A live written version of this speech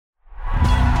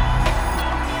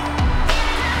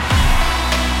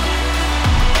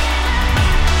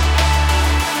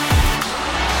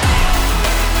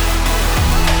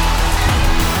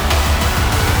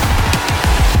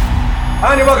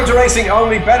And you're welcome to Racing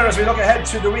Only Better. As we look ahead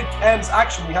to the weekend's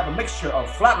action, we have a mixture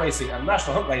of flat racing and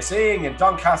national hunt racing in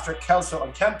Doncaster, Kelso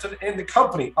and Kempton in the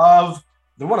company of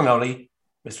the one and only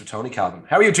Mr. Tony Calvin.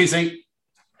 How are you, TC?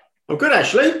 I'm good,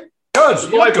 actually.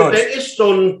 Good. You're good. Dentist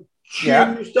on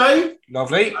Tuesday. Yeah.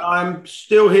 Lovely. I'm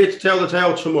still here to tell the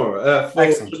tale tomorrow.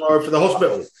 Tomorrow for the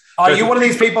hospital. Are you one of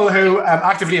these people who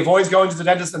actively avoids going to the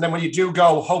dentist, and then when you do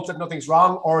go, hope that nothing's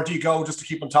wrong, or do you go just to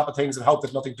keep on top of things and hope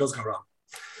that nothing does go wrong?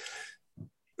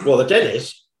 Well, the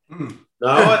dentist. No,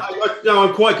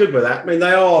 I'm quite good with that. I mean,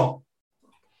 they are.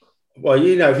 Well,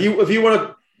 you know, if you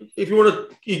want to,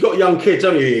 you've got young kids,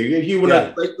 haven't you? If you want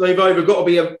to, they've either got to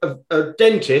be a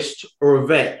dentist or a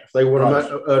vet if they want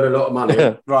to earn a lot of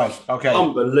money. Right. Okay.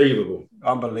 Unbelievable.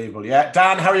 Yeah.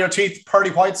 Dan, how are your teeth? Pearly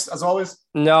whites as always?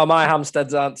 No, my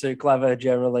Hampsteads aren't too clever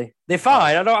generally. They're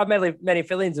fine. I don't have many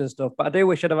fillings and stuff, but I do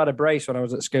wish I'd have had a brace when I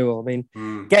was at school. I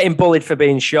mean, getting bullied for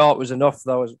being short was enough,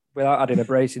 though, without adding a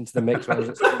brace into the mix when I was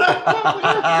at school.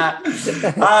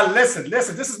 Listen,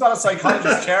 this is not a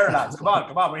psychologist chair, lads. Come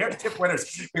on. We're here to tip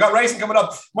winners. We got racing coming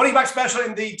up. Money back special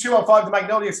in the 205, the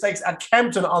Magnolia Stakes at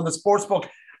Kempton on the Sportsbook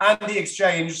and the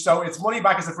Exchange. So it's money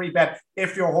back as a free bet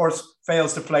if your horse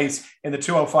fails to place in the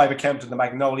 205 at Kempton, the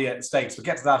Magnolia Stakes. We'll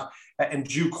get to that in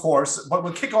due course. But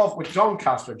we'll kick off with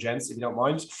Doncaster, gents, if you don't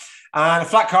mind. And a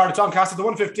flat card at Doncaster, the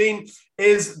 115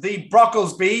 is the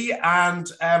Brocklesby. And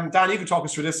Dan, you can talk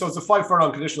us through this. So it's a 5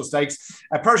 furlong conditional stakes.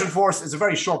 Persian Force is a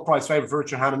very short price favourite for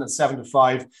Richard Hannon at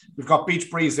 7-5. We've got Beach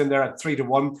Breeze in there at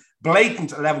 3-1.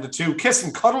 Blatant 11-2. Kiss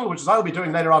and Cuddle, which is I'll be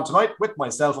doing later on tonight with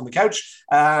myself on the couch.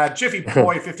 Jiffy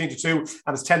Boy 15-2,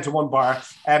 and it's 10-1 bar.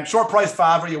 Short price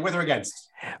fav, are you with or against?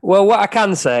 Well, what I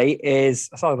can say is,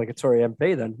 I sound like a Tory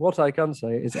MP then. What I can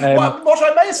say is... what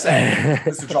I may say,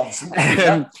 Mr.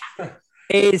 Johnson,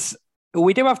 is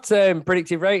we do have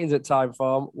predictive ratings at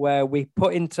Timeform where we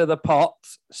put into the pot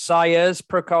sires,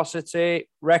 precocity,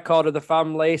 record of the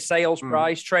family, sales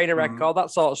price, trainer record,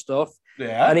 that sort of stuff.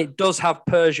 Yeah. And it does have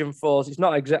Persian Force. It's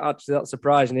not actually that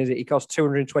surprising, is it? He costs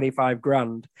 225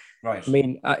 grand. Right. I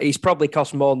mean, he's probably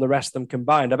cost more than the rest of them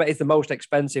combined. I bet he's the most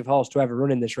expensive horse to ever run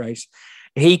in this race.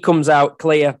 He comes out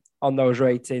clear on those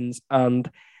ratings. And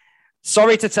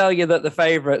sorry to tell you that the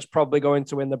favourite's probably going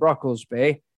to win the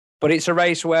Brocklesby, but it's a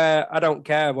race where I don't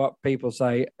care what people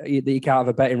say, that you can't have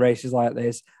a bet in races like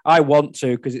this. I want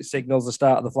to because it signals the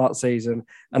start of the flat season,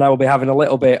 and I will be having a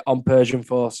little bit on Persian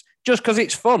Force just because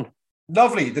it's fun.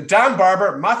 Lovely. The Dan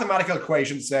Barber mathematical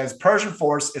equation says Persian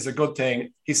Force is a good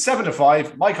thing. He's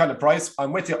 7-5, my kind of price.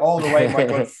 I'm with you all the way, my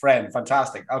good friend.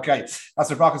 Fantastic. Okay, that's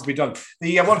what Brock has been done.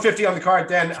 The 150 on the card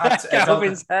then at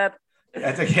Calvin's head.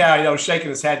 Yeah, I know, shaking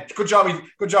his head. Good job we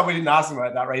didn't ask him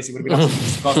about that race. He would have been absolutely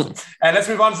disgusted. Let's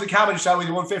move on to the Cammon, shall we?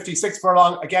 The 150, 6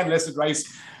 furlong, again listed race.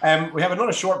 We have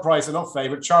another short price, enough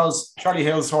favourite. Charlie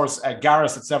Hill's horse,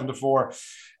 Garris at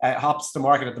 7-4. Hops the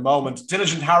market at the moment.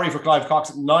 Diligent Harry for Clive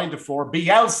Cox at 9-4.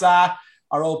 Bielsa,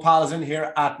 our old pal, is in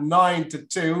here at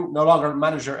 9-2. No longer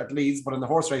manager at Leeds, but in the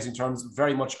horse racing terms,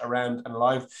 very much around and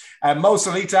alive. Mo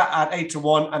Salita at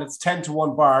 8-1, and it's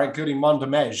 10-1 bar, including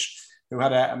Mondamej, who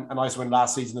had a nice win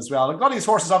last season as well. A lot of these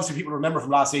horses, obviously, people remember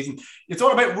from last season. It's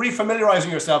all about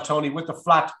refamiliarising yourself, Tony, with the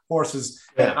flat horses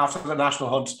after the National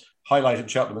Hunt highlight in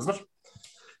Cheltenham, isn't it?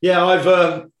 Yeah,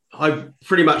 I've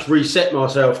pretty much reset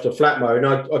myself to flat mode,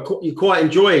 and you quite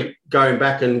enjoy going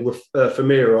back and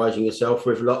familiarising yourself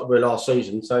with last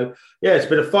season. So yeah, it's a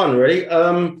bit of fun, really.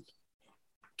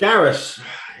 Garris,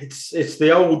 it's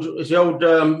the old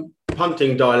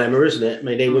punting dilemma, isn't it? I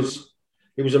mean, it was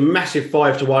a massive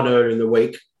 5-1 earlier in the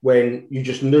week when you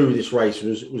just knew this race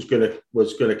was going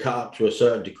to cut up to a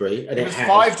certain degree, and it was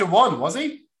 5-1, was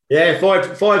he? Yeah, 5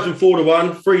 and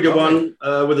 4-1,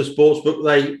 3-1 with the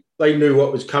sportsbook. They knew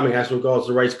what was coming as regards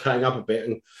the race cutting up a bit,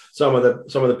 and some of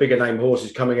the bigger name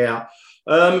horses coming out.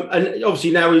 And obviously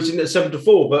now he's in at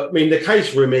 7-4, but I mean the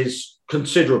case for him is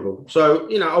considerable. So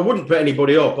I wouldn't put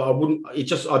anybody off, but I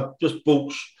just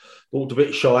balked a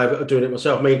bit shy of doing it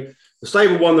myself. I mean, the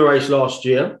stable won the race last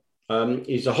year.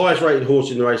 He's the highest rated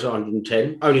horse in the race at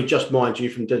 110, only just, mind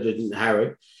you, from Diligent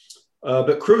Harry.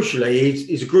 But crucially,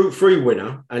 he's a Group 3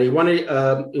 winner, and he won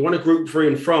a Group 3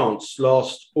 in France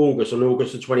last August, on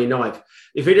August the 29th.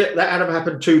 If that had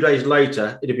happened 2 days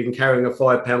later, he'd have been carrying a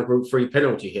 £5 Group 3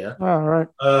 penalty here. Oh, right.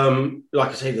 Like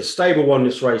I say, the stable won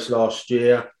this race last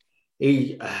year.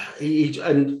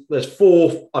 And there's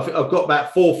 4. I think I've got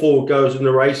about 4 forward goes in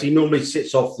the race. He normally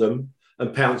sits off them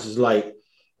and pounces late,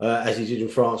 as he did in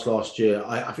France last year.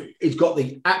 I think he's got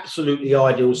the absolutely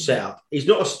ideal setup. He's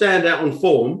not a standout on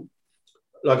form.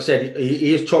 Like I said,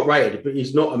 he is top rated, but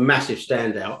he's not a massive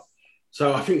standout.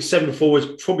 So I think 7-4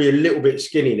 is probably a little bit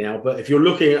skinny now. But if you're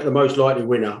looking at the most likely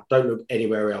winner, don't look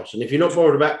anywhere else. And if you're not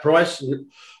bothered about price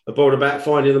and bothered about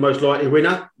finding the most likely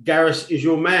winner, Garris is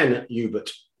your man,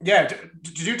 Hubert. Yeah.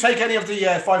 Did you take any of the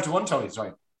 5-1, Tony?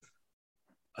 Sorry.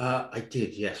 I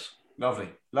did, yes. Lovely.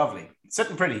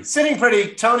 Sitting pretty.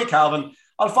 Tony Calvin.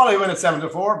 I'll follow you in at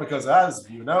 7-4 because, as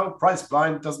you know, price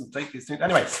blind doesn't take these things.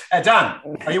 Anyway, Dan,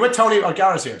 are you with Tony or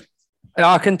Garris here?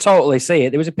 I can totally see it.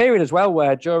 There was a period as well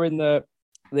where during the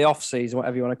off season,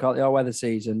 whatever you want to call it, the all-weather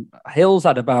season, Hills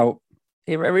had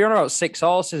he ran about 6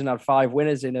 horses and had 5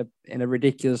 winners in a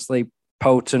ridiculously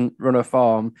potent run of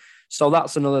form. So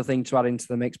that's another thing to add into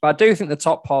the mix. But I do think the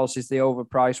top horse is the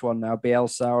overpriced one now,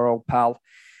 Bielsa or Old Pal.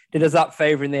 Did us that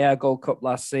favour in the Air Gold Cup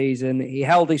last season. He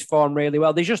held his form really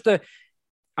well. There's just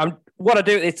what I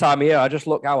do at this time of year, I just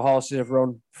look how horses have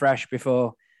run fresh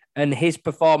before. And his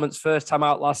performance first time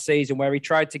out last season, where he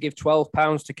tried to give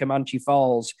 £12 to Comanche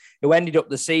Falls, who ended up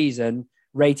the season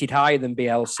rated higher than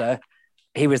Bielsa.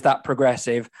 He was that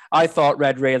progressive. I thought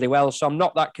read really well, so I'm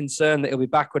not that concerned that he'll be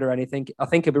backward or anything. I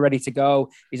think he'll be ready to go.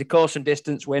 He's a course and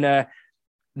distance winner.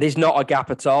 There's not a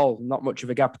gap at all, not much of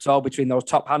a gap at all between those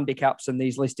top handicaps and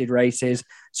these listed races.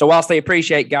 So whilst they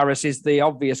appreciate Garris is the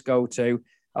obvious go-to,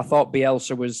 I thought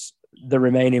Bielsa was the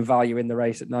remaining value in the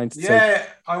race at 9-2. Yeah,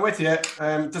 I'm with you.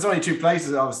 There's only 2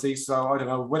 places, obviously, so I don't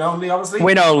know. Win only, obviously?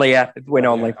 Win only, yeah. Win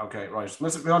only. Yeah. Okay, right.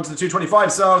 Let's go on to the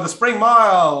 225. So the Spring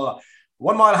Mile,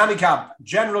 1 mile handicap.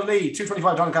 General Lee,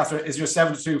 225 Doncaster is your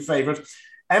 7-2 favourite.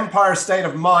 Empire State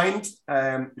of Mind,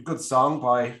 a good song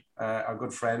by our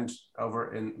good friend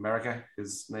over in America.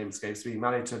 His name escapes me.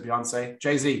 Married to Beyonce,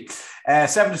 Jay-Z.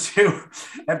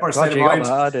 7-2, Empire State of Mind.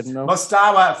 I didn't know.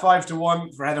 Mustawa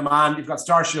 5-1 for Head of Man. You've got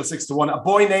Star Shield 6-1. A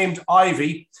Boy Named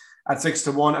Ivy at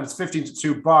 6-1, and it's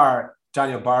 15-2 bar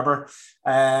Daniel Barber.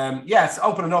 It's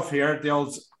open enough here. The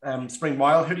old Spring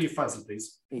Mile. Who do you fancy,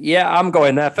 please? Yeah, I'm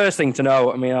going there. First thing to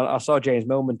know, I mean, I saw James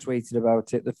Millman tweeted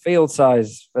about it. The field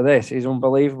size for this is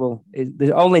unbelievable.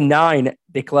 There's only 9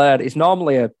 declared. It's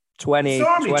normally a 20.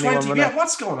 Yeah,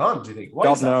 what's going on, do you think?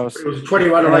 God knows. It was a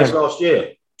 21 race last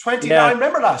year. 20. Yeah. I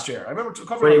remember last year. I remember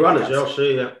covering 21 as well,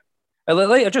 see that.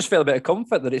 I just feel a bit of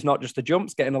comfort that it's not just the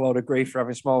jumps getting a load of grief for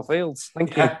having small fields.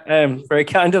 Thank you. Very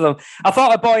kind of them. I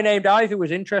thought A Boy Named Ivy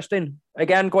was interesting.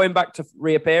 Again, going back to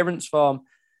reappearance form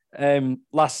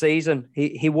last season,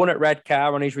 he won at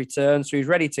Redcar on his return, so he's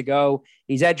ready to go.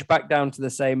 He's edged back down to the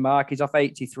same mark. He's off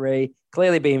 83,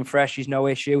 clearly being fresh. He's no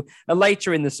issue. And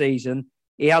later in the season,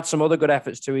 he had some other good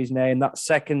efforts to his name. That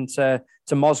second to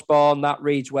Mosborn, that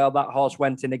reads well. That horse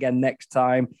went in again next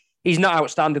time. He's not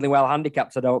outstandingly well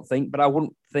handicapped, I don't think, but I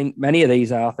wouldn't think many of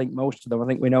these are. I think most of them. I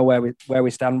think we know where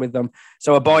we stand with them.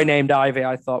 So A Boy Named Ivy,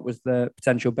 I thought, was the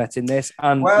potential bet in this,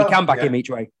 and you can back him each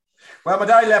way. Well, my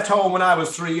daddy left home when I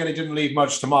was 3, and he didn't leave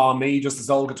much to mom and me, just his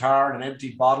old guitar and an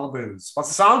empty bottle of booze. What's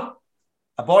the song?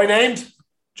 A Boy Named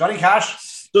Johnny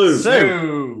Cash.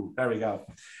 Sue. There we go.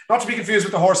 Not to be confused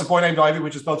with the horse A Boy Named Ivy,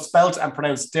 which is both spelt and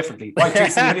pronounced differently. Right,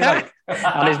 TC, who do you like?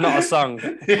 And it's not a song.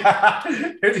 Yeah.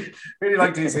 Who do you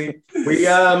like, TC?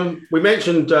 We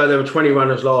mentioned there were 20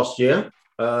 runners last year.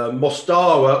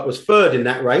 Mostawa was 3rd in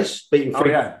that race, beating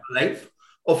 3 length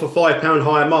off a £5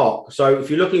 higher mark. So if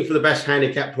you're looking for the best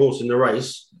handicapped horse in the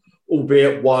race,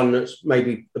 albeit one that's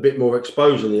maybe a bit more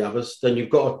exposed than the others, then you've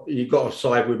got to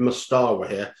side with Mostawa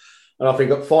here. And I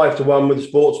think at 5-1 with the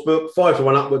sports book,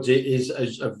 5-1 upwards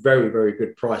is a very, very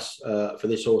good price for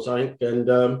this horse, I think. And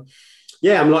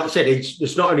like I said,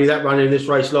 it's not only that run in this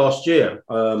race last year.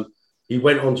 He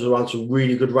went on to run some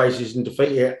really good races and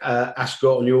defeated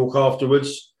Ascot and York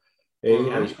afterwards.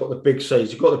 And he's got the big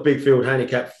seeds. He's got the big field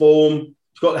handicap form.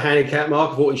 He's got the handicap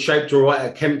mark. I thought he shaped all right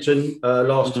at Kempton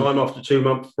last time after a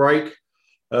 2-month break.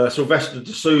 Sylvester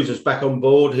de Souza's back on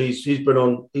board. He's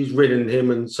ridden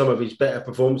him and some of his better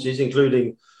performances,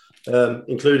 including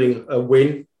a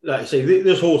win. Like I say,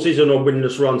 this horse isn't on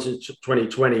winless run since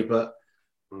 2020, but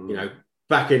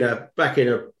back in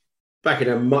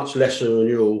a much lesser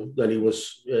renewal than he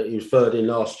was 3rd in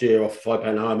last year off £5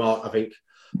 high mark. I think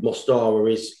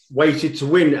Mostawa is weighted to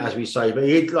win, as we say, but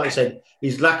like I said,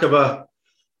 his lack of a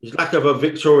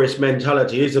victorious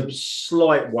mentality is a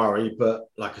slight worry, but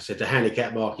like I said, the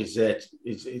handicap mark is there.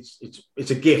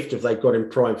 It's a gift if they've got him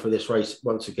primed for this race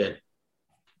once again.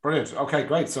 Brilliant. Okay,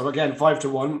 great. So again,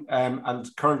 5-1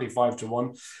 and currently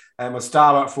 5-1.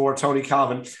 Mostawa for Tony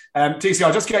Calvin. TC,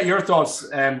 I'll just get your thoughts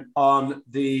on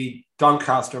the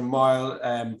Doncaster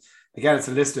Mile. Again, it's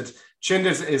listed.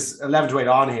 Chindit is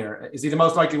 11-8 on here. Is he the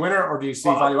most likely winner, or do you see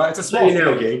value? It's a small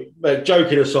but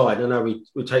joking aside, I know we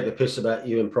take the piss about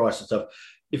you and price and stuff.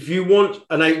 If you want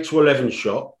an 8-11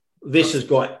 shot, this has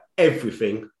got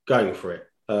everything going for it.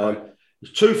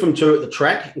 He's 2 from 2 at the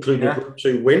track, including a Group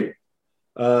 2 win.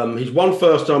 He's won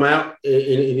first time out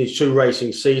in his 2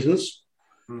 racing seasons.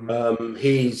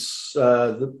 He's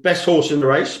the best horse in the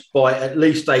race by at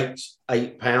least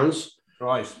eight pounds.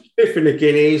 Right. He's 5th in the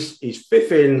Guineas. He's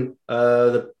 5th in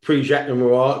the Prix Jacques de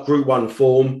Murat Group 1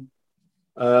 form.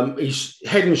 He's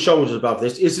head and shoulders above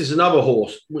this. Is this another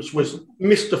horse which was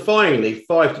mystifyingly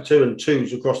 5-2 and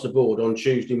 2s across the board on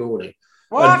Tuesday morning?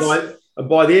 What? And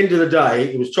by the end of the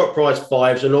day, it was top price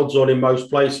 5s and odds on in most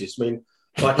places. I mean,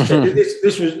 like I said,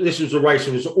 this was a race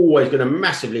that was always going to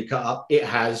massively cut up. It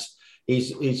has.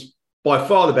 He's by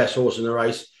far the best horse in the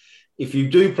race. If you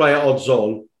do play at odds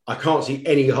on, I can't see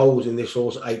any holes in this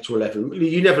horse at 8 to 11.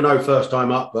 You never know first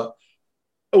time up, but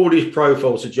all these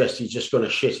profiles suggest he's just going to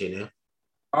shit in here.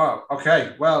 Oh,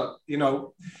 okay. Well,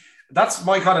 that's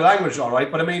my kind of language, all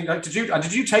right. But I mean, did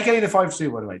you take any of the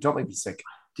 5-2, by the way? Don't make me sick.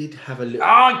 Did have a little.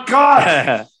 Oh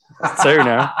God! 2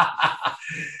 now.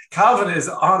 Calvin is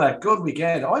on a good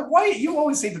weekend. Why you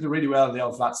always seem to do really well in the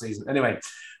old flat season? Anyway,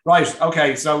 right?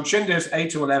 Okay, so Chindit 8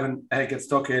 to 11 gets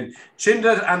stuck in.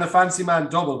 Chindit and the Fancy Man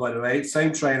double, by the way,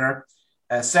 same trainer.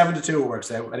 7 to 2 it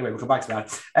works out. Anyway, we'll come back to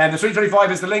that. And the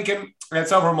 335 is the Lincoln.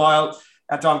 It's over a mile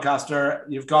at Doncaster.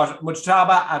 You've got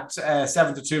Mujtaba at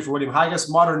 7 to 2 for William Haggis.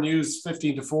 Modern News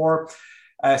 15 to 4.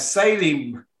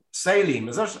 Salim,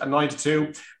 is it? At 9 to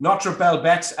 2. Notre Belle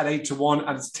Bet at 8 to 1,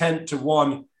 and it's 10 to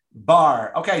 1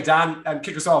 bar. Okay, Dan, and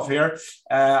kick us off here.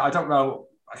 I don't know.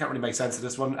 I can't really make sense of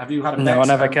this one. Have you had a bet? No, I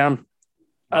never can.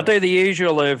 I do the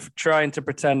usual of trying to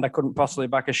pretend I couldn't possibly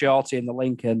back a shorty in the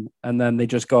Lincoln, and then they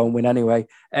just go and win anyway.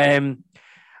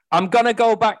 I'm going to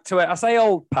go back to it. I say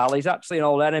old pal. He's actually an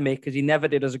old enemy because he never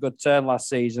did us a good turn last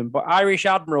season. But Irish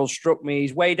Admiral struck me.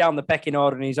 He's way down the pecking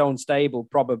order in his own stable,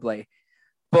 probably.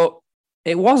 But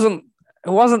it wasn't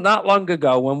that long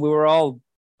ago when we were all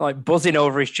like buzzing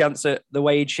over his chance at the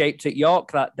way he'd shaped at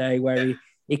York that day, where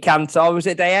he can't. Or was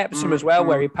it Day Epsom as well,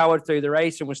 where he powered through the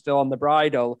race and was still on the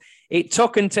bridle? It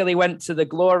took until he went to the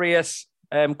glorious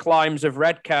climbs of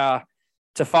Redcar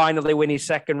to finally win his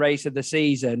second race of the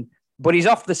season. But he's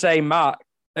off the same mark.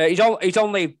 He's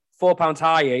only £4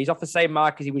 higher. He's off the same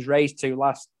mark as he was raced to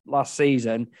last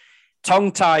season.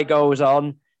 Tongue tie goes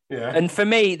on. Yeah. And for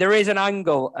me, there is an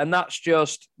angle, and that's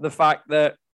just the fact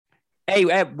that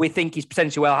A, we think he's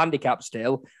potentially well handicapped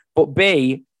still, but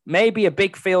B, maybe a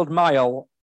big field mile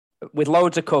with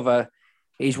loads of cover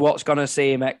is what's going to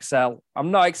see him excel.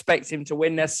 I'm not expecting him to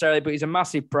win necessarily, but he's a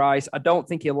massive price. I don't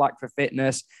think he'll lack for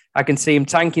fitness. I can see him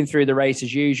tanking through the race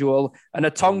as usual, and a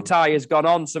tongue tie has gone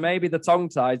on, so maybe the tongue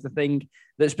tie is the thing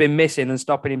that's been missing and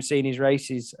stopping him seeing his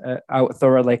races out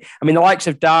thoroughly. I mean, the likes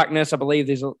of Darkness, I believe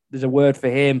there's a word for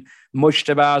him.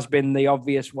 Mujtaba has been the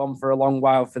obvious one for a long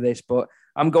while for this, but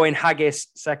I'm going Haggis,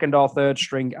 second or third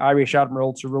string, Irish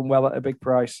Admiral to run well at a big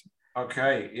price.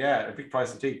 Okay, yeah, a big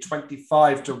price indeed,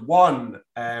 25 to 1.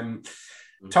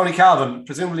 Tony Calvin,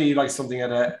 presumably you like something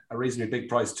at a reasonably big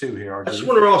price too here. I just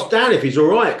want to ask Dan if he's all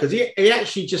right, because he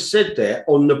actually just said there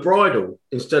on the bridle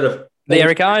instead of the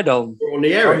Eric Idle. On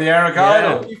the Eric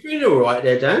Idle. You feel all right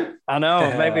there, Dan? I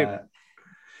know, maybe.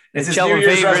 It's his New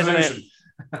Year's resolution.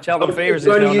 Sheldon Fevers.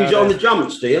 You only use it on the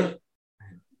jumps, do you?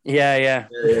 Yeah.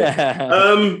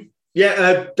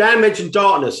 Dan mentioned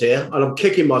Darkness here, and I'm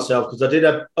kicking myself because I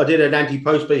did an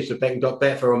anti-post piece for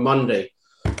Betting.bet for on Monday,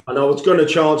 and I was going to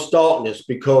chance Darkness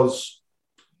because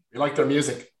you like their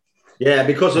music. Yeah,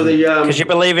 because of the because you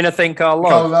believe in a thing called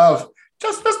love. Called love.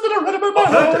 Just this bit of rhythm in my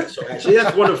heart. Actually,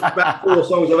 that's one of about 4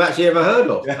 songs I've actually ever heard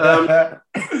of.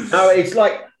 No, it's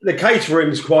like the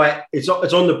catering's quite. It's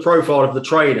on the profile of the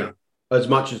trainer as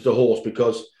much as the horse,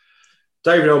 because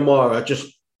David Elmira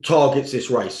just targets this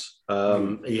race.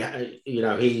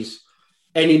 He's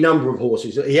any number of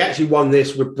horses. He actually won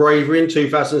this with Bravery in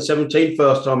 2017,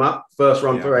 first time up, first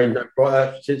run for Aidan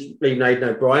since leaving Aidan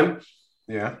O'Brien.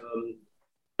 Yeah.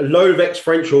 A load of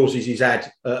ex-French horses he's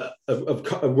had have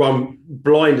run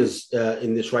blinders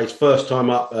in this race. First time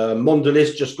up,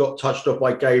 Mondelez just got touched off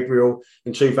by Gabriel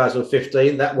in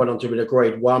 2015. That went on to win a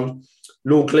Grade 1.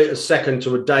 Lord Glitter's second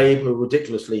to a Dave, who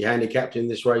ridiculously handicapped in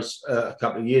this race a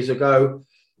couple of years ago.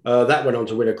 That went on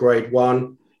to win a Grade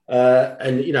 1.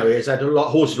 He's had a lot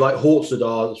of horses like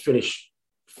Hortzadar that's finished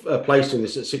placed in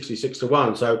this at 66 to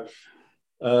 1. So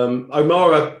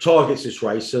O'Mara targets this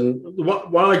race, and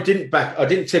why I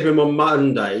didn't tip him on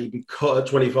Monday because at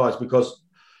 25s because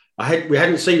we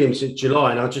hadn't seen him since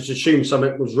July, and I just assumed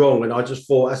something was wrong, and I just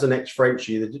thought as an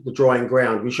ex-Frenchie, the drying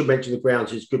ground. We should mention the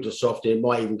grounds is good to soft. It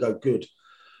might even go good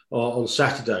on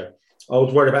Saturday. I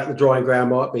was worried about the drying ground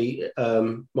might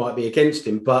be against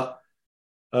him, but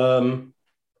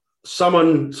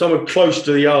someone close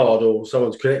to the yard or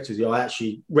someone's connected to the yard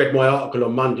actually read my article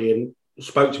on Monday and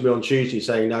spoke to me on Tuesday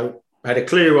saying, no, had a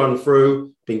clear run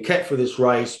through, been kept for this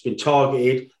race, been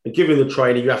targeted, and given the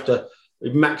training, you have to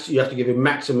give him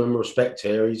maximum respect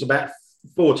here. He's about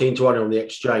 14 to 1 on the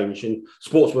exchange, and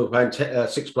Sportsbook paying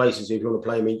 6 places if you want to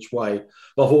play him each way.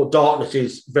 But I thought Darkness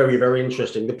is very, very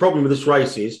interesting. The problem with this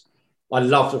race is I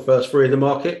love the first 3 in the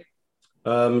market.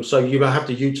 So you have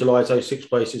to utilise those 6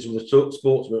 places with the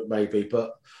Sportsbook maybe,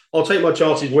 but I'll take my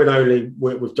chances win only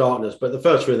with Darkness. But the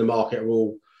first 3 in the market are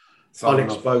all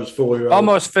unexposed 4-year-olds.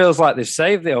 Almost feels like they've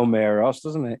saved the O'Meara,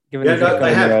 doesn't it?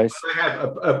 They have.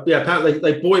 Apparently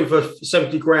they bought him for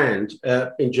 70 grand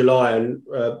in July, and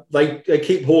they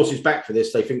keep horses back for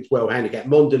this. They think it's well handicapped.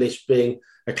 Mondelez being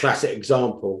a classic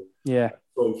example. Yeah,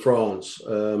 from France.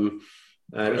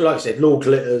 And like I said, Lord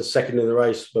Glitter's second in the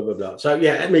race, blah, blah, blah. So,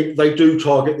 yeah, I mean, they do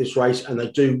target this race and they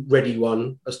do ready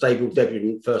one, a stable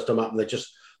debut first time up, and they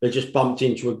just bumped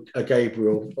into a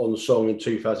Gabriel on the song in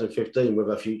 2015 with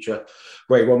a future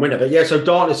Grade 1 winner. But, yeah, so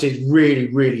Darkness is really,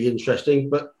 really interesting.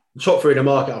 But the top 3 in the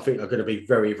market, I think, are going to be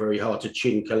very, very hard to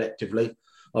chin collectively.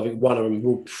 I think one of them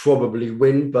will probably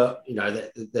win, but, you know,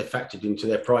 they're factored into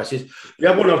their prices. The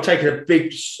other one I've taken a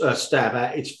big stab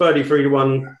at, it's 33 to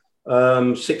 1.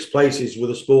 6 places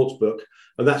with a sports book,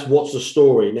 and that's What's the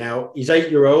Story. Now he's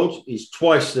 8-year-old. He's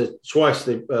twice the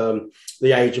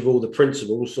age of all the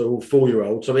principals, so all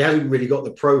 4-year-olds. So he hasn't really got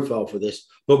the profile for this.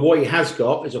 But what he has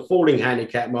got is a falling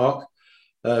handicap mark,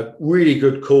 really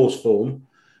good course form,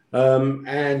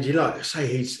 and you like I say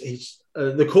he's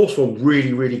the course form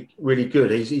really, really, really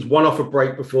good. He's won off a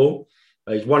break before.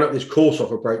 He's won up this course off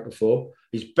a break before.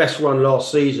 His best run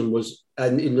last season was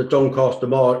in the Doncaster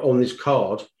Mile on this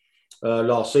card.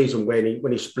 Last season when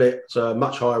he split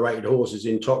much higher rated horses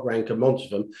in Top Rank and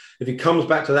Montauban. If he comes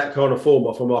back to that kind of form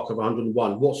off a mark of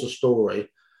 101, What's the Story?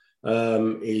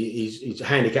 He's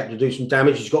handicapped to do some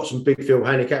damage. He's got some big field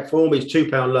handicap form. He's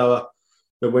 £2 lower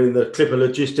than winning the Clipper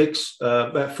Logistics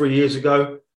about 3 years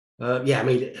ago. I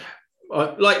mean,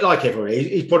 like everyone,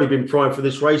 he's probably been primed for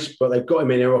this race, but they've got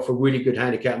him in there off a really good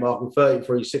handicap mark, and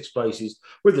 33 6 places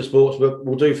with the Sportsbook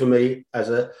will do for me as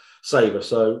a saver.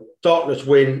 So Darkness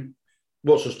win.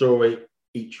 What's the Story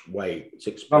each way?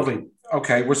 6 places. Lovely.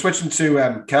 Okay, we're switching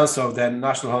to Kelso then.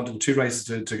 National Hunt and 2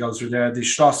 races to go through there. The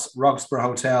Schloss Roxburgh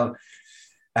Hotel,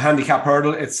 a handicap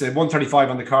hurdle. It's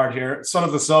 135 on the card here. Son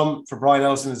of the Sun for Brian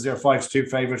Ellison is their 5 to 2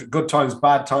 favourite. Good times,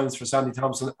 bad times for Sandy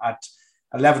Thompson at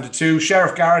 11 to 2.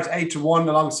 Sheriff Garrett 8 to 1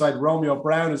 alongside Romeo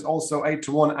Brown is also 8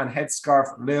 to 1, and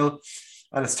Headscarf Lil,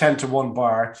 and it's 10 to 1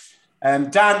 bar.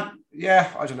 Dan,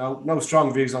 yeah, I don't know. No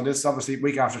strong views on this. Obviously,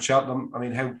 week after Cheltenham. I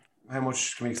mean, how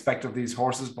much can we expect of these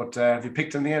horses? But have you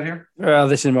picked anything out here? Well,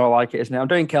 this is more like it, isn't it? I'm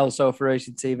doing Kelso for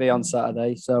Racing TV on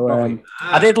Saturday, so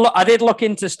I did look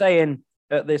into staying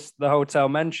at the hotel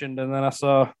mentioned, and then I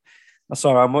saw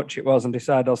how much it was and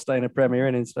decided I'll stay in a Premier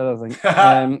Inn instead.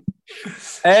 I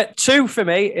think 2 for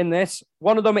me in this.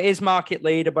 One of them is market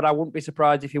leader, but I wouldn't be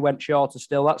surprised if he went shorter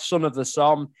still. That's Son of the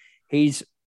Somme. He's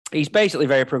basically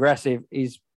very progressive.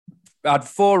 He's had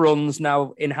 4 runs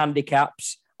now in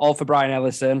handicaps, all for Brian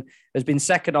Ellison. Has been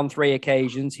second on 3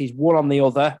 occasions. He's won on the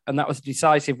other, and that was a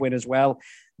decisive win as well.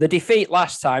 The defeat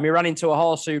last time, he ran into a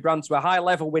horse who ran to a high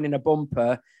level win in a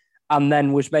bumper and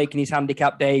then was making his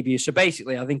handicap debut. So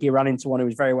basically, I think he ran into one who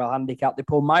was very well handicapped. They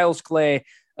pulled Miles Clay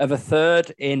of a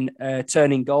third in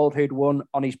Turning Gold, who'd won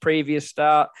on his previous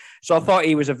start. So I thought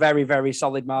he was a very, very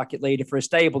solid market leader for a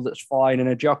stable that's flying and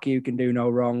a jockey who can do no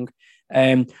wrong.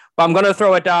 But I'm going to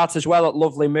throw a dart as well at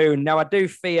Lovely Moon. Now, I do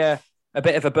fear a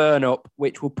bit of a burn-up,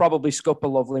 which will probably scupper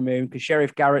Lovely Moon because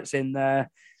Sheriff Garrett's in there.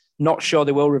 Not sure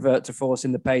they will revert to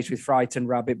forcing the pace with Frightened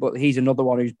Rabbit, but he's another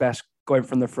one who's best going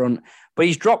from the front. But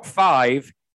he's dropped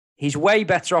 5. He's way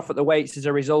better off at the weights as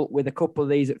a result, with a couple of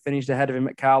these that finished ahead of him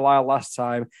at Carlisle last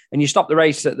time. And you stop the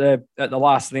race at the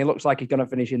last, and he looks like he's going to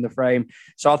finish in the frame.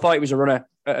 So I thought he was a runner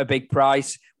at a big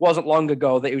price. Wasn't long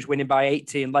ago that he was winning by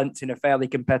 18 lengths in a fairly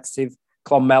competitive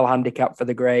Clonmel handicap for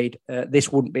the grade.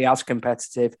 This wouldn't be as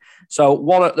competitive. So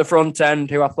one at the front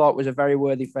end who I thought was a very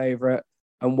worthy favourite,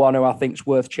 and one who I think is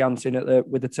worth chancing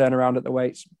with the turnaround at the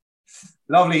weights.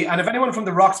 Lovely. And if anyone from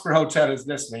the Roxburgh Hotel is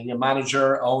listening, a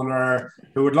manager, owner,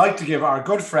 who would like to give our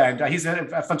good friend, he's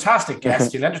a fantastic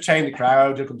guest. He'll entertain the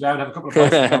crowd. He'll come down, have a couple of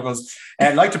bicycles.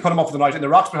 I'd like to put him up for the night in the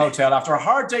Roxburgh Hotel after a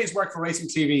hard day's work for Racing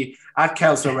TV at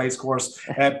Kelso Racecourse.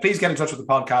 Please get in touch with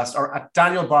the podcast or at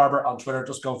Daniel Barber on Twitter.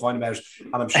 Just go find him out,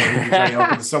 and I'm sure he'll be very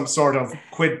open to some sort of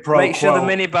quid pro quo. Make sure the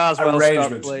minibar's well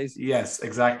stocked, please. Yes,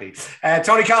 exactly.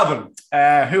 Tony Calvin,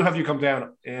 who have you come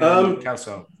down in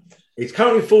Kelso? He's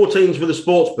currently 14s with the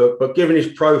sports book, but given his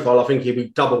profile, I think he'd be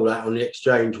double that on the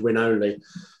exchange win only.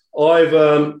 I've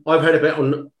had a bet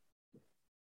on.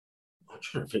 I'm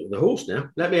trying to think of the horse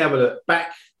now. Let me have a look.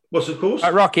 Back. What's the course?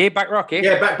 Back Rocky.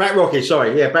 Yeah, back Rocky.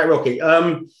 Sorry, yeah, back Rocky.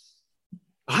 I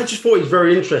just thought he's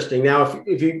very interesting. Now,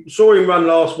 if you saw him run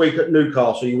last week at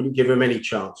Newcastle, you wouldn't give him any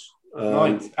chance.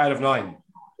 9 out of 9.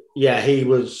 Yeah, he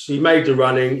made the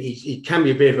running. He can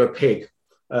be a bit of a pig,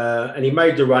 and he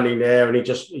made the running there, and he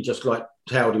just like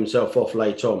tailed himself off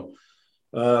late on.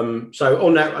 So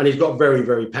on that, and he's got a very,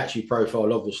 very patchy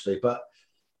profile, obviously, but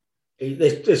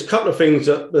there's a couple of things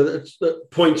that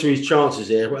point to his chances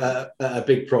here at a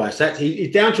big price.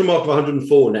 He's down to a mark of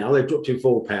 104 now. They've dropped him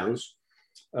 £4.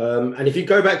 And if you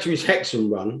go back to his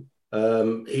Hexham run,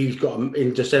 he's got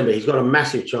in December, he's got a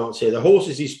massive chance here. The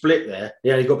horses he split there,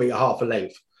 he only got beat at half a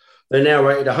length. They're now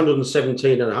rated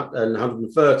 117 and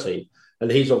 113,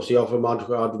 and he's obviously off a mark of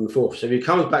 104. So if he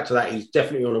comes back to that, he's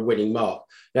definitely on a winning mark.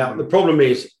 Now, the problem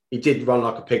is he did run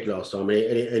like a pig last time, and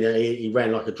he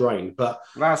ran like a drain. But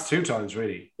last 2 times,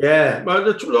 really. Yeah,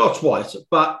 well, twice.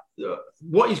 But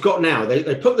what he's got now,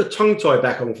 they put the tongue tie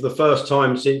back on for the first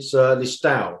time since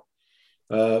Listowel,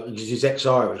 because he's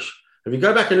ex-Irish. If you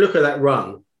go back and look at that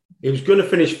run, he was going to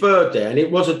finish third there, and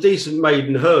it was a decent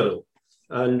maiden hurdle.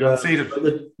 And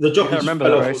the jockey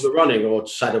fell off with the running or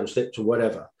saddle slipped or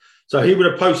whatever. So he would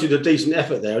have posted a decent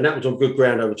effort there, and that was on good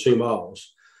ground over 2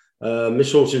 miles.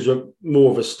 This horse is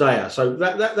more of a stayer, so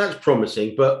that's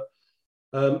promising. But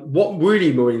what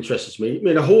really more interests me, I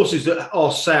mean, the horses that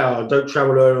are sour and don't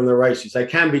travel early on the races, they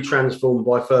can be transformed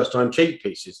by first-time cheek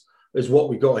pieces, is what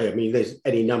we got here. I mean, there's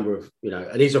any number of,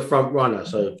 and he's a front runner,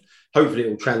 so hopefully it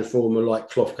will transform and like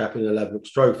cloth cap in the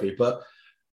Ladbrokes Trophy. But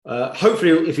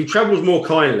hopefully, if he travels more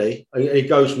kindly and he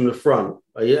goes from the front,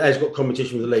 he has got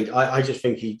competition with the lead. I just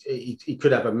think he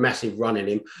could have a massive run in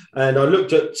him. And I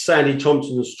looked at Sandy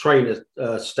Thompson's trainer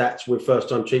stats with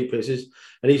first-time cheek pieces,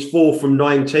 and he's 4 from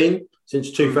 19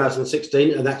 since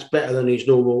 2016, and that's better than his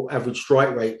normal average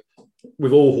strike rate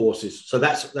with all horses. So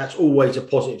that's always a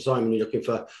positive sign when you're looking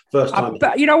for first time.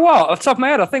 But you know what? Off the top of my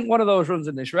head, I think one of those runs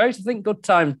in this race, I think Good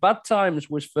Times, Bad Times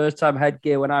was first time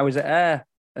headgear when I was at Ayr,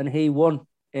 and he won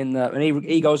in the, and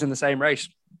he goes in the same race.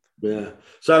 Yeah.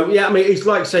 So yeah, I mean, it's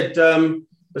like I said, the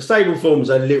stable form's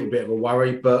a little bit of a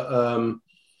worry, but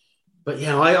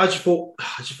yeah, I just thought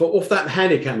off that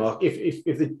handicap mark, if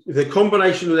the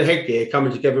combination of the headgear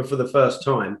coming together for the first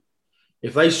time,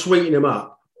 if they sweeten him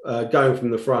up, going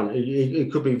from the front,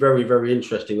 it could be very, very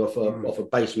interesting off a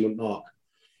basement mark.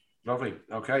 Lovely.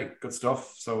 Okay, good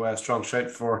stuff. So strong shape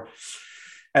for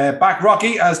back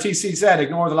Rocky, as TC said.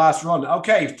 Ignore the last run.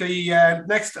 Okay, the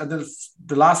next,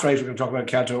 the last race we're going to talk about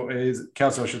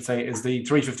Kelso, I should say, is the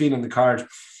 3:15 on the card.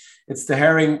 It's the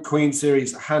Herring Queen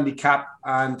Series handicap,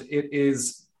 and it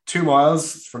is 2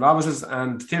 miles for novices.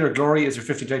 And Theatre Glory is your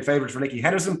 50-to-8 favourite for Nicky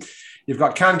Henderson. You've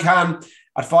got Can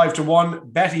at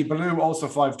 5-1, Betty Ballou also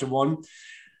 5-1,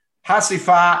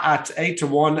 Hasifa at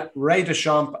 8-1, Ray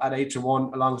Deschamps at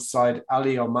 8-1, alongside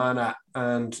Ali Omana,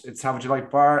 and it's How Would You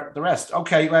Like bar the rest.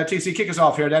 Okay, TC, kick us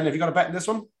off here then. Have you got a bet in this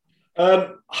one?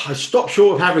 I stopped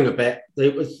short of having a bet.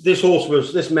 This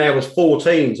mare was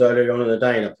 14s earlier on in the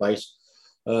day in a place.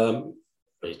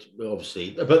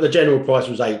 Obviously, but the general price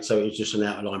was 8, so it was just an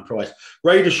out of line price.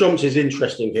 Ray Deschamps is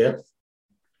interesting here.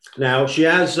 Now she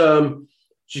has.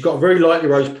 She's got a very lightly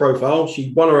raced profile.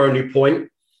 She won her only point.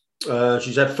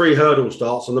 She's had 3 hurdle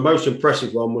starts, and the most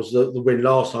impressive one was the win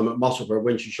last time at Musselburgh,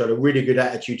 when she showed a really good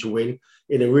attitude to win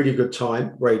in a really good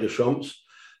time, Ray Deschamps.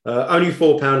 Only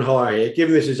 £4 higher here.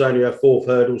 Given this is only her 4th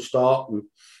hurdle start, and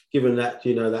given that,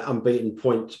 that unbeaten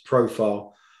point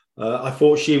profile, I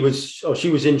thought she was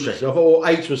interesting. I thought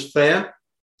 8 was fair,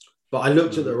 but I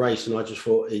looked at the race and I just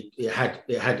thought it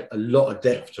had a lot of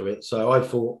depth to it. So I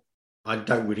thought, I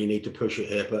don't really need to push it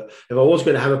here, but if I was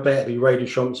going to have a bet, it'd be Ray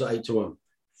Deschamps at 8-1.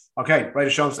 Okay, Ray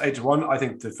Deschamps 8-1. I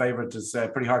think the favourite is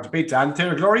pretty hard to beat. Dan,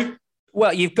 Theatre Glory?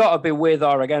 Well, you've got to be with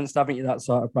or against, haven't you, that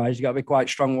sort of price? You've got to be quite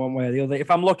strong one way or the other. If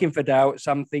I'm looking for doubts,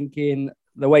 I'm thinking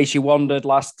the way she wandered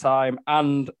last time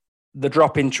and the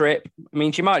drop-in trip. I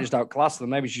mean, she might just outclass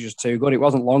them. Maybe she's just too good. It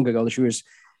wasn't long ago that she was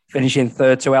finishing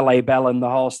 3rd to LA Bell, and the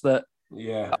horse that,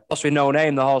 a horse with no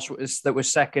name, the horse that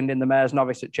was 2nd in the Mares'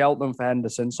 Novice at Cheltenham for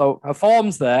Henderson. So her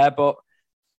form's there, but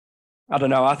I don't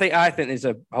know. I think there's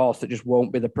a horse that just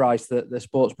won't be the price that the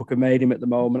sportsbook have made him at the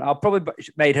moment. I'll probably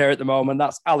made her at the moment.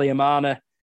 That's Ali Amana,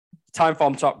 time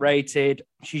form top rated.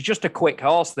 She's just a quick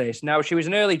horse, this. Now, she was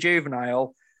an early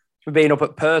juvenile for being up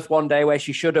at Perth one day where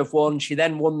she should have won. She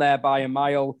then won there by a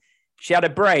mile. She had a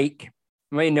break.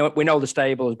 We know the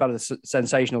stable has had a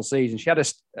sensational season. She had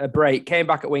a break, came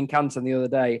back at Wincanton the other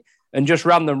day, and just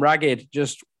ran them ragged,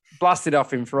 just blasted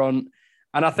off in front.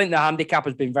 And I think the handicap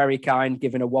has been very kind,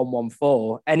 giving a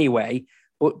 114 anyway.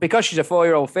 But because she's a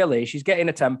 4-year-old filly, she's getting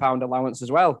a £10 allowance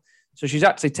as well. So she's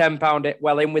actually £10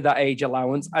 well in with that age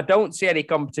allowance. I don't see any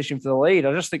competition for the lead.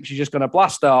 I just think she's just going to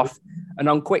blast off, and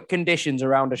on quick conditions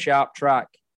around a sharp track,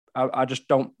 I just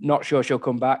not sure she'll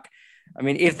come back. I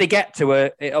mean, if they get to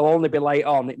her, it'll only be late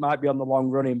on. It might be on the long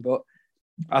running, but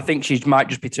I think she might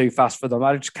just be too fast for them.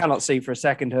 I just cannot see for a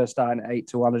second her starting at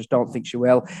 8-1. I just don't think she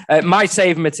will. My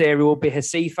saving material will be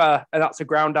Hasifa, and that's a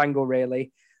ground angle,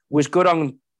 really. Was good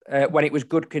on when it was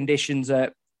good conditions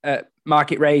at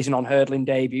Market Raising on hurdling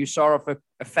debut. Saw off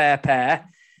a fair pair.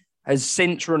 Has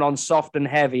since run on soft and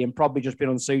heavy and probably just been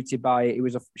unsuited by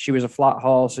it. She was a flat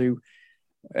horse who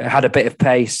had a bit of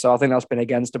pace, so I think that's been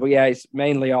against her. But yeah, it's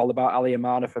mainly all about Ali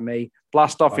Amana for me.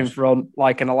 Blast off in front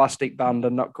like an elastic band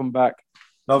and not come back.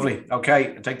 Lovely.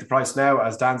 Okay, take the price now.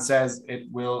 As Dan says, it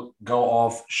will go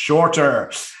off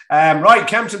shorter. Right,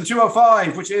 Kempton, the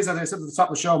 205, which is, as I said at the top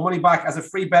of the show, money back as a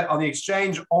free bet on the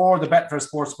exchange or the Betfair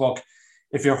Sportsbook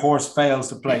if your horse fails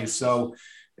to place. So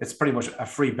it's pretty much a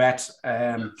free bet.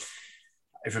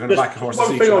 If you're going to back a horse.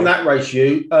 One thing on that race,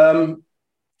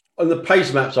 on the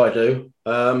pace maps I do,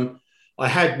 I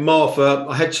had Martha,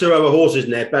 I had 2 other horses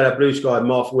in there, Bella Blue Sky and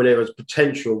Martha Williams as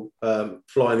potential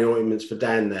flying the ointments for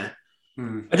Dan there.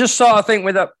 I just sort of think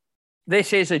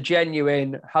this is a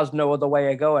genuine, has no other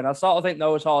way of going. I sort of think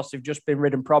those horses have just been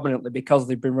ridden prominently because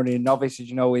they've been running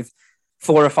novices, with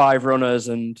 4 or 5 runners,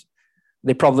 and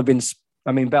they've probably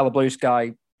been, Bella Blue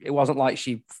Sky, it wasn't like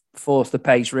she forced the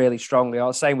pace really strongly.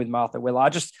 Same with Martha Will. I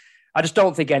just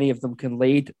don't think any of them can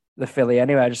lead the filly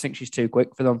anyway. I just think she's too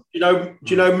quick for them. Do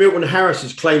you know Milton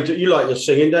Harris's claim to, you like your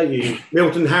singing, don't you?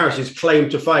 Milton Harris's claim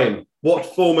to fame. What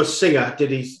former singer did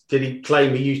he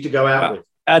claim he used to go out with?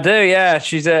 I do,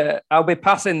 yeah. I'll be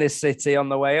passing this city on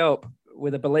the way up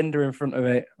with a Belinda in front of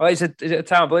it. Oh, is it a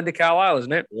town, Belinda Carlisle,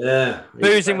 isn't it? Yeah.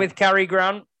 Boozing with Cary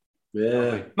Grant.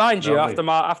 Yeah. Mind you, after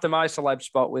my celeb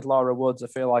spot with Laura Woods, I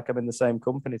feel like I'm in the same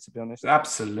company, to be honest.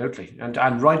 Absolutely.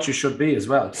 And right you should be as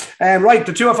well. Right,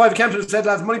 the 205 Kempton said,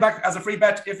 lads, money back as a free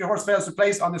bet if your horse fails to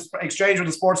place on this exchange or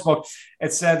the sportsbook.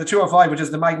 It's the 205, which is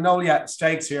the Magnolia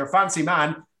Stakes here. Fancy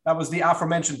Man, that was the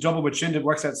aforementioned double with Shindig,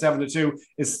 works out 7-2.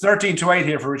 It's 13-8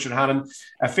 here for Richard Hannon.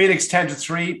 Felix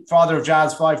 10-3, Father of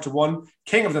Jazz 5-1,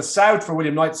 King of the South for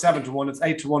William Knight 7-1. It's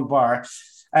 8-1 bar.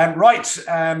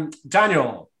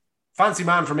 Daniel. Fancy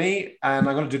Man for me, and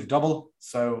I'm going to do the double,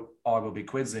 so I will be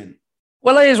quizzing.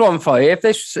 Well, here's one for you.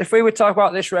 If we would talk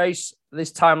about this race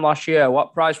this time last year,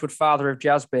 what price would Father of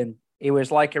Jazz been? He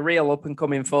was like a real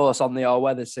up-and-coming force on the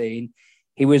all-weather scene.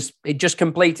 He just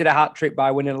completed a hat-trick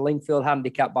by winning a Lingfield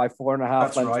handicap by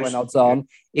 4.5 lengths when odds on.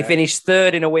 He finished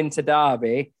 3rd in a Winter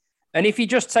Derby. And if you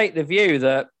just take the view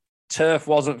that turf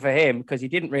wasn't for him, because he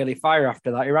didn't really fire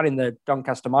after that, he ran in the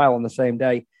Doncaster Mile on the same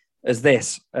day as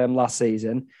this last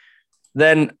season,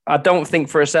 then I don't think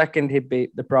for a second he'd be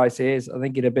the price he is. I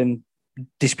think he'd have been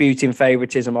disputing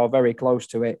favouritism or very close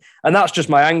to it. And that's just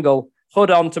my angle. Hood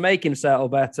on to make him settle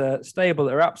better. Stable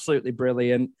that are absolutely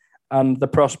brilliant. And the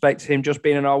prospect of him just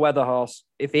being an all-weather horse.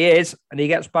 If he is, and he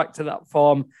gets back to that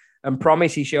form and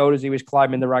promise he showed as he was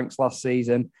climbing the ranks last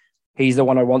season, he's the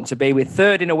one I want to be with.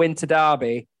 3rd in a Winter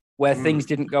Derby where things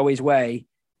didn't go his way.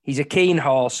 He's a keen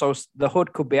horse, so the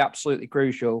Hood could be absolutely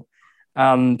crucial.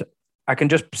 And I can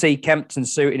just see Kempton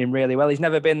suiting him really well. He's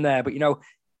never been there, but,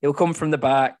 he'll come from the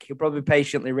back. He'll probably be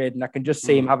patiently ridden. I can just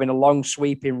see him having a long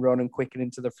sweeping run and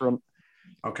quickening to the front.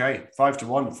 Okay,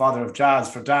 5-1, Father of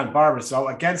Jazz for Dan Barber. So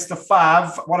against the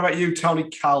Fav, what about you, Tony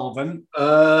Calvin?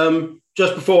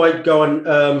 Just before I go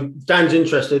on, Dan's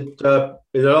interested.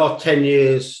 In the last 10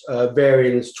 years,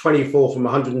 variance 24 from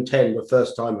 110 were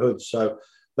first-time hoods. So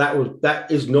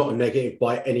that is not a negative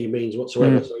by any means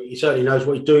whatsoever. So he certainly knows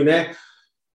what he's doing there.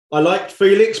 I liked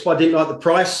Felix, but I didn't like the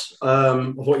price.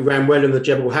 I thought he ran well in the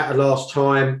Jebel Hatter last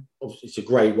time. Obviously, it's a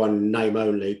grade 1 name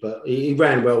only, but he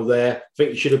ran well there. I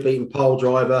think he should have beaten Pole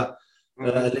Driver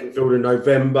at Lingfield in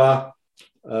November.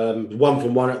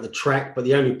 1-from-1 at the track, but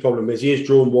the only problem is he is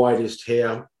drawn widest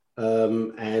here.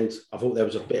 And I thought there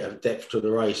was a bit of depth to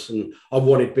the race, and I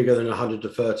wanted bigger than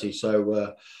 100-30.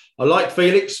 So I like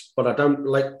Felix, but I don't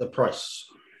like the price.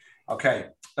 Okay,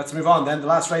 let's move on then. The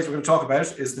last race we're going to talk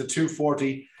about is the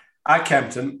 240 at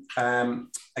Kempton.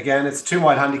 Again, it's a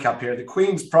 2-wide handicap here. The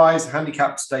Queen's Prize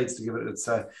Handicap Stakes, to give it its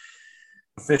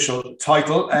official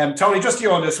title. Tony, just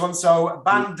you on this one. So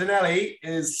Bandinelli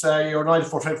is your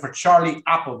 94 favorite for Charlie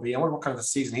Appleby. I wonder what kind of a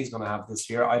season he's going to have this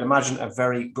year. I'd imagine a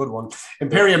very good one.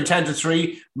 Imperium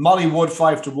 10-3, Molly Wood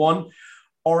 5-1.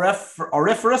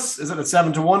 Auriferous, is it at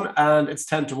 7-1? And it's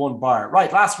 10-1 bar.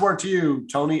 Right, last word to you,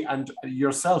 Tony, and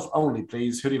yourself only,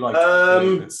 please. Who do you like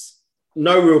this?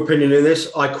 No real opinion in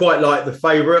this. I quite like the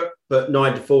favourite, but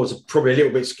 9-4 is probably a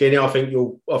little bit skinny. I think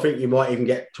you might even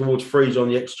get towards threes on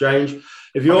the exchange.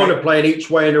 If you want to play an each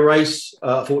way in a race,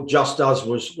 I thought Just Us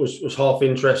was half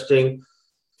interesting.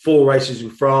 4 races in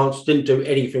France, didn't do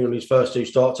anything on his first 2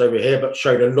 starts over here, but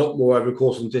showed a lot more over the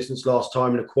course and distance last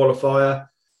time in a qualifier.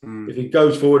 If he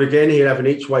goes forward again, he'll have an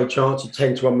each way chance of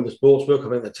 10-1 with the sportsbook. I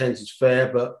think the 10s is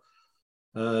fair, but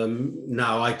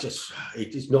no,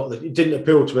 it didn't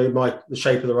appeal to me, the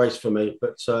shape of the race for me.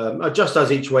 But Just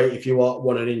As each way if you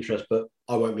want an interest, but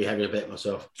I won't be having a bet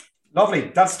myself.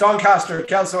 Lovely. That's Doncaster,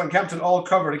 Kelso and Kempton all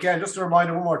covered. Again, just a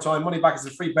reminder one more time, money back is a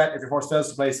free bet if your horse fails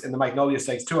to place in the Magnolia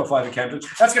Stakes 205 in Kempton.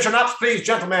 Let's get your naps, please,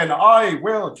 gentlemen. I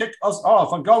will kick us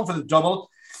off. I'm going for the double.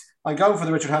 I'm going for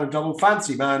the Richard Hannon double.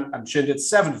 Fancy Man and Shindit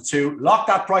 7-2. Lock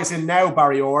that price in now,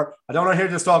 Barry Orr. I don't want to hear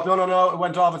this talk. No. It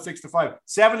went off at 6-5.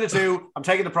 7-2. I'm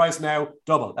taking the price now.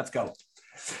 Double. Let's go.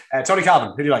 Tony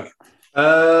Calvin, who do you like?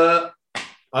 I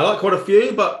like quite a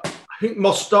few, but I think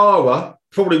Mostara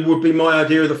probably would be my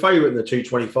idea of the favourite in the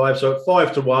 225. So at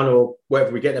 5-1 or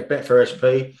whatever we get a bet for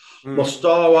SP.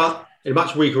 Mostara in a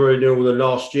much weaker renewal than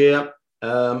last year.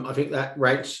 I think that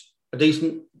ranks a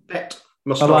decent bet.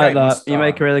 I like that. You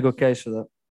make a really good case for that.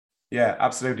 Yeah,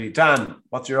 absolutely. Dan,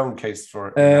 what's your own case for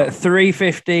it?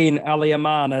 3:15 Ali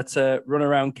Amana to run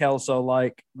around Kelso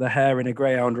like the hare in a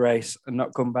greyhound race and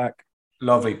not come back.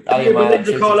 Lovely.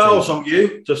 Belinda Carlisle, something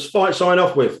you just sign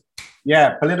off with.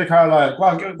 Yeah, Belinda Carlisle.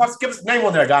 Well, give us name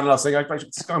one there, Dan. I was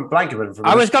going blank of it.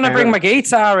 I was going to bring my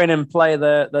guitar in and play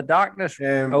the Darkness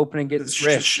opening gets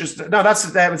rich. No,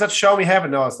 is that Show Me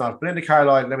Heaven? No, it's not. Belinda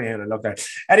Carlisle. Let me hear it. Look there.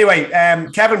 Anyway,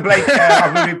 Kevin Blake.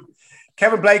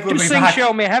 Kevin Blake will just be back.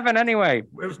 Show Me Heaven anyway.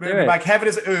 We'll be back. Heaven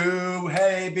is ooh,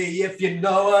 hey, be if you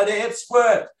know what it's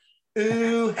worth.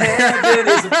 Ooh, heaven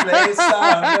is a place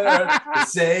on earth. They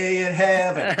say in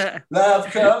heaven, love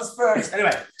comes first.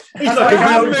 Anyway, he's like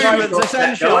hand movements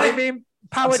essentially. Being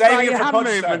powered by your hand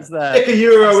movements there. Stick a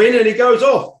euro in and he goes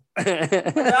off.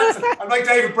 I'm like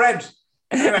David Brent.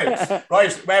 Anyway,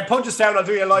 right, punch us down. I'll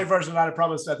do you a live version of that, I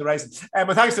promise, at the racing.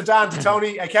 But thanks to Dan, to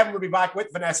Tony. Kevin will be back with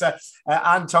Vanessa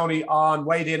and Tony on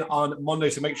Weighed In on Monday,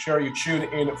 so make sure you tune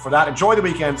in for that. Enjoy the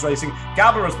weekend's racing.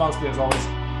 Gamble responsibly as always.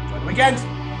 Enjoy the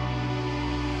weekend.